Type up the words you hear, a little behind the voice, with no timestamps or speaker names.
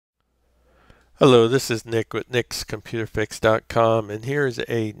Hello, this is Nick with nickscomputerfix.com, and here's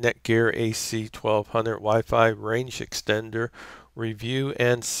a Netgear AC1200 Wi-Fi range extender review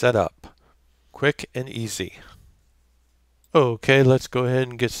and setup. Quick and easy. Okay, let's go ahead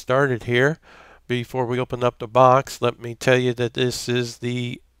and get started here. Before we open up the box, let me tell you that this is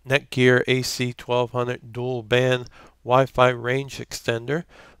the Netgear AC1200 dual band Wi-Fi range extender.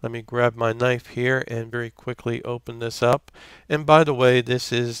 Let me grab my knife here and very quickly open this up. And by the way,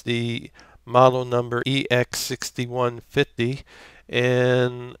 this is the model number EX6150,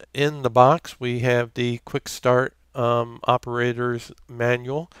 and in the box we have the quick start operator's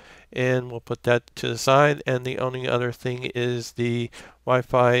manual, and we'll put that to the side. And the only other thing is the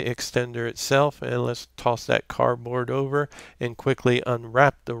Wi-Fi extender itself, and let's toss that cardboard over and quickly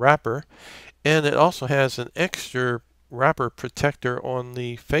unwrap the wrapper. And it also has an extra wrapper protector on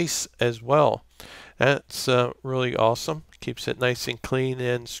the face as well. That's really awesome. Keeps it nice and clean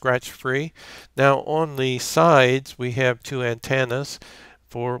and scratch free. Now on the sides we have two antennas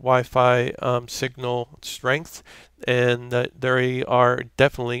for Wi-Fi signal strength, and they are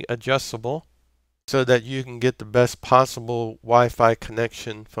definitely adjustable so that you can get the best possible Wi-Fi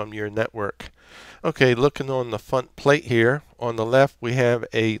connection from your network. Okay, looking on the front plate here, on the left we have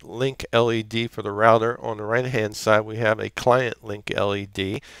a link LED for the router. On the right hand side we have a client link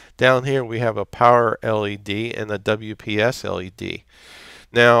LED. Down here we have a power LED and a WPS LED.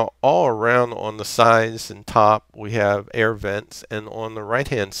 Now all around on the sides and top we have air vents, and on the right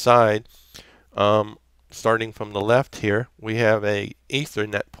hand side, starting from the left here, we have a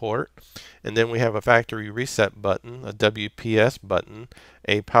Ethernet port, and then we have a factory reset button, a WPS button,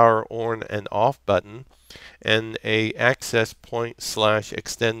 a power on and off button, and a access point /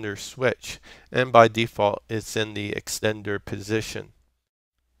 extender switch, and by default it's in the extender position.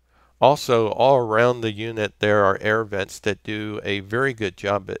 Also, all around the unit there are air vents that do a very good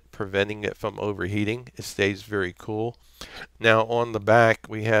job at preventing it from overheating. It stays very cool. Now on the back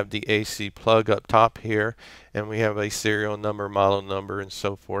we have the AC plug up top here, and we have a serial number, model number, and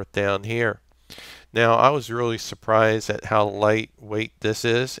so forth down here. Now I was really surprised at how lightweight this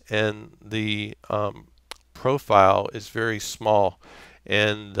is, and the profile is very small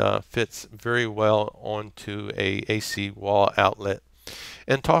and fits very well onto a AC wall outlet.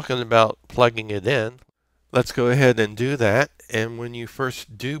 And talking about plugging it in, let's go ahead and do that. And when you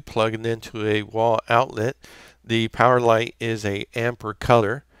first do plug it into a wall outlet, the power light is a amber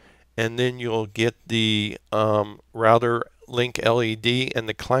color, and then you'll get the router link LED and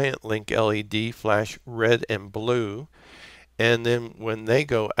the client link LED flash red and blue. And then when they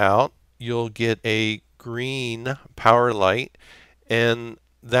go out, you'll get a green power light, and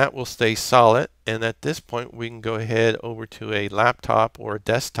that will stay solid. And at this point we can go ahead over to a laptop or a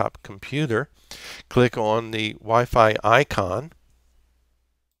desktop computer, click on the Wi-Fi icon,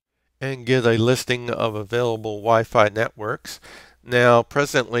 and get a listing of available Wi-Fi networks. Now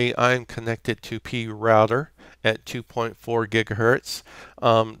presently I'm connected to P router at 2.4 gigahertz.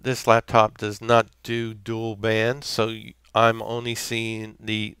 This laptop does not do dual band, so I'm only seeing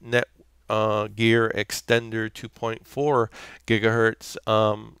the Netgear Extender 2.4 gigahertz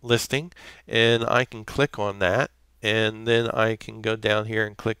listing, and I can click on that, and then I can go down here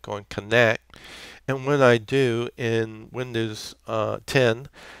and click on connect. And when I do, in Windows 10,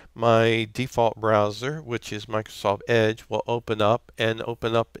 my default browser, which is Microsoft Edge, will open up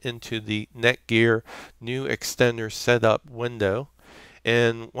into the Netgear new extender setup window.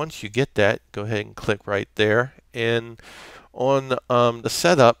 And once you get that, go ahead and click right there. And on the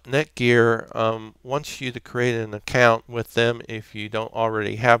setup, Netgear wants you to create an account with them if you don't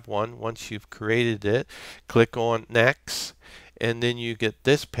already have one. Once you've created it, click on Next, and then you get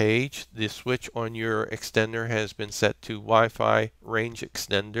this page. The switch on your extender has been set to Wi-Fi range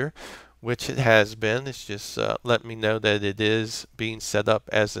extender, which it has been. It's just let me know that it is being set up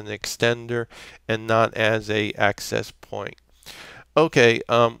as an extender and not as a access point. Okay,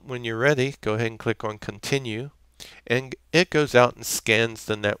 when you're ready, go ahead and click on continue, and it goes out and scans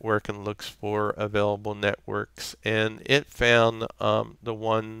the network and looks for available networks, and it found the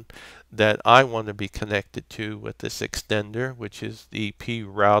one that I want to be connected to with this extender, which is the P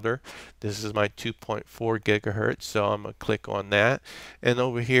router. This is my 2.4 gigahertz, so I'm going to click on that. And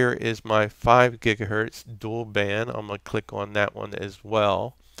over here is my 5 gigahertz dual band. I'm going to click on that one as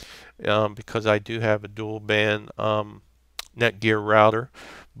well, because I do have a dual band Netgear router,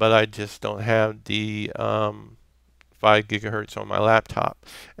 but I just don't have the 5 gigahertz on my laptop.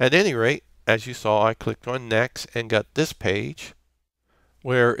 At any rate, as you saw, I clicked on next and got this page.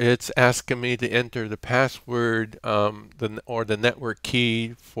 where it's asking me to enter the password or the network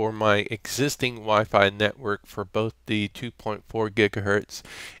key for my existing Wi-Fi network for both the 2.4 gigahertz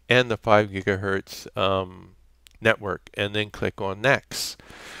and the 5 gigahertz network, and then click on Next.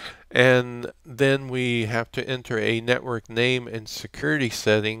 And then we have to enter a network name and security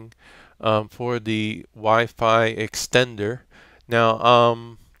setting for the Wi-Fi extender.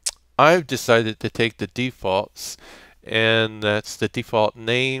 Now, I've decided to take the defaults, and that's the default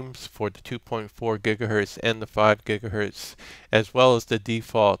names for the 2.4 gigahertz and the 5 gigahertz, as well as the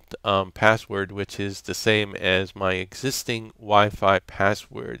default password, which is the same as my existing Wi-Fi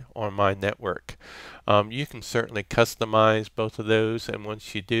password on my network. You can certainly customize both of those, and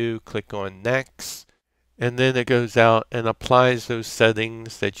once you do, click on Next. And then it goes out and applies those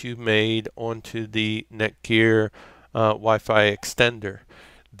settings that you made onto the Netgear Wi-Fi extender.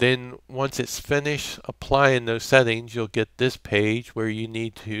 Then once it's finished applying those settings, you'll get this page where you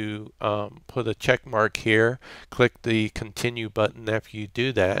need to put a check mark here. Click the continue button after you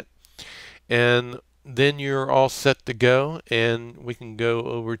do that. And then you're all set to go, and we can go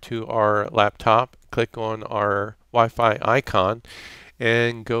over to our laptop, click on our Wi-Fi icon,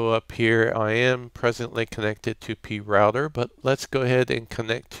 and go up here. I am presently connected to P router, but let's go ahead and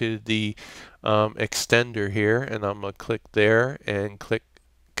connect to the extender here, and I'm going to click there and click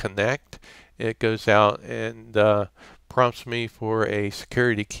connect. It goes out and prompts me for a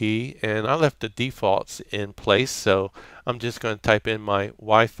security key, and I left the defaults in place, so I'm just going to type in my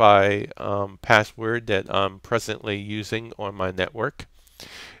Wi-Fi password that I'm presently using on my network.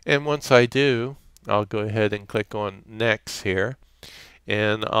 And once I do, I'll go ahead and click on next here,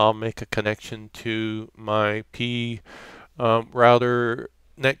 and I'll make a connection to my P router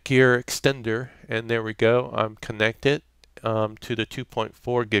Netgear extender, and there we go. I'm connected to the 2.4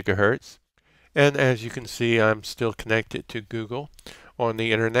 gigahertz. And as you can see, I'm still connected to Google on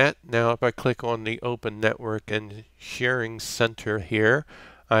the internet. Now if I click on the Open Network and Sharing Center here,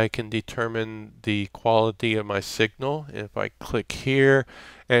 I can determine the quality of my signal. If I click here,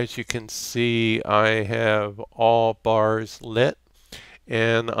 as you can see, I have all bars lit,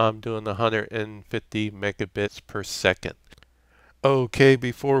 and I'm doing 150 megabits per second. Okay,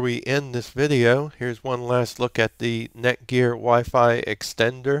 before we end this video, here's one last look at the Netgear Wi-Fi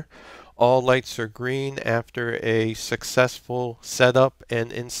extender. All lights are green after a successful setup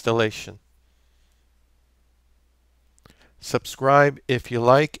and installation. Subscribe if you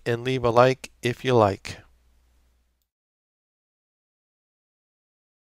like, and leave a like if you like.